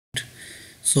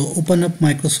So open up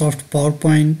Microsoft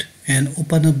PowerPoint and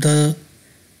open up the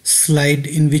slide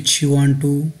in which you want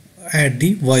to add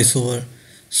the voiceover.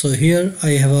 So here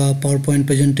I have a PowerPoint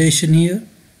presentation here,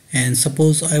 and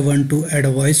suppose I want to add a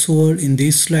voiceover in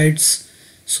these slides.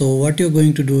 So what you're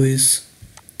going to do is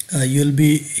you'll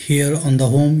be here on the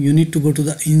home. You need to go to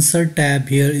the insert tab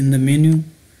here in the menu.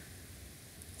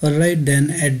 Alright,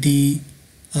 then at the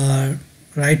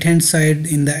right hand side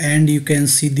in the end you can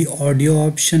see the audio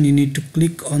option. You need to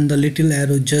click on the little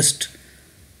arrow just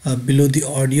below the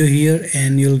audio here,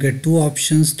 and you'll get two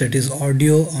options, that is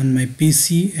audio on my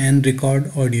PC and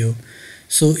record audio.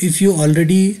 So if you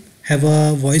already have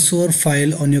a voiceover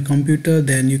file on your computer,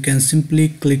 then you can simply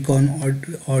click on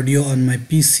audio on my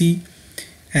PC,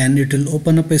 and it will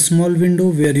open up a small window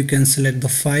where you can select the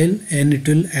file and it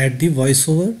will add the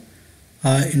voiceover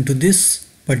into this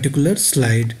particular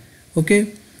slide.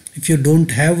 Okay, if you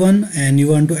don't have one and you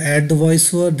want to add the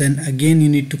voiceover, then again you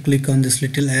need to click on this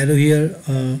little arrow here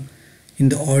in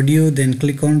the audio, then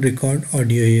click on record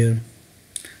audio here.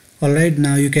 Alright,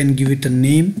 now you can give it a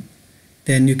name,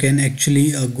 then you can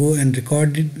actually go and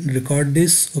record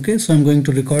this. Okay, so I'm going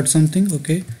to record something.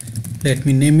 Okay, let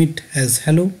me name it as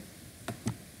hello.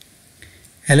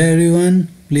 Hello everyone,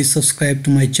 please subscribe to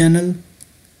my channel.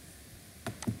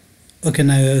 Okay,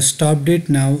 now I have stopped it.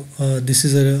 Now this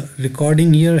is a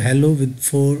recording here, hello, with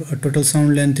 4 total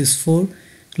sound length is 4.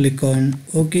 Click on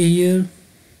OK here,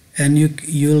 and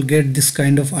you will get this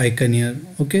kind of icon here.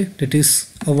 Okay, that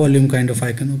is a volume kind of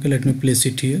icon. Okay, let me place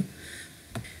it here.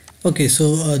 Okay,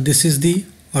 so this is the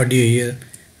audio here.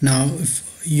 Now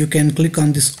if you can click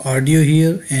on this audio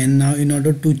here, and now in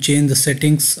order to change the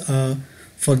settings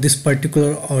for this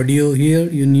particular audio here,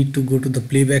 you need to go to the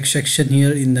playback section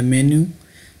here in the menu.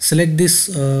 Select this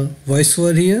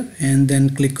voiceover here and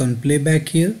then click on playback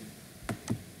here.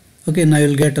 Okay, now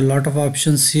you'll get a lot of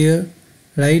options here,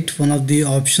 right? One of the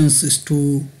options is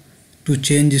to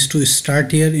change is to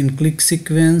start here in click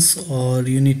sequence, or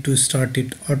you need to start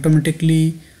it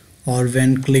automatically or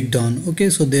when clicked on. Okay,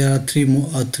 so there are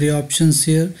three options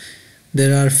here.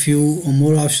 There are few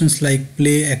more options like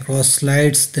play across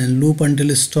slides, then loop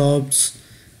until it stops,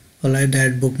 alright,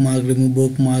 add bookmark, remove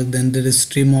bookmark, then there is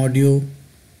stream audio.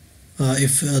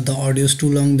 If the audio is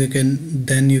too long,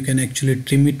 then you can actually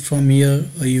trim it from here,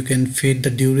 or you can fade the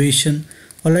duration.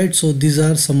 Alright, so these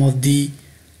are some of the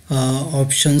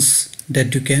options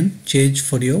that you can change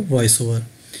for your voiceover.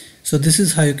 So this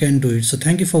is how you can do it. So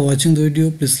thank you for watching the video.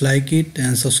 Please like it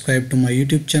and subscribe to my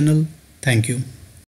YouTube channel. Thank you.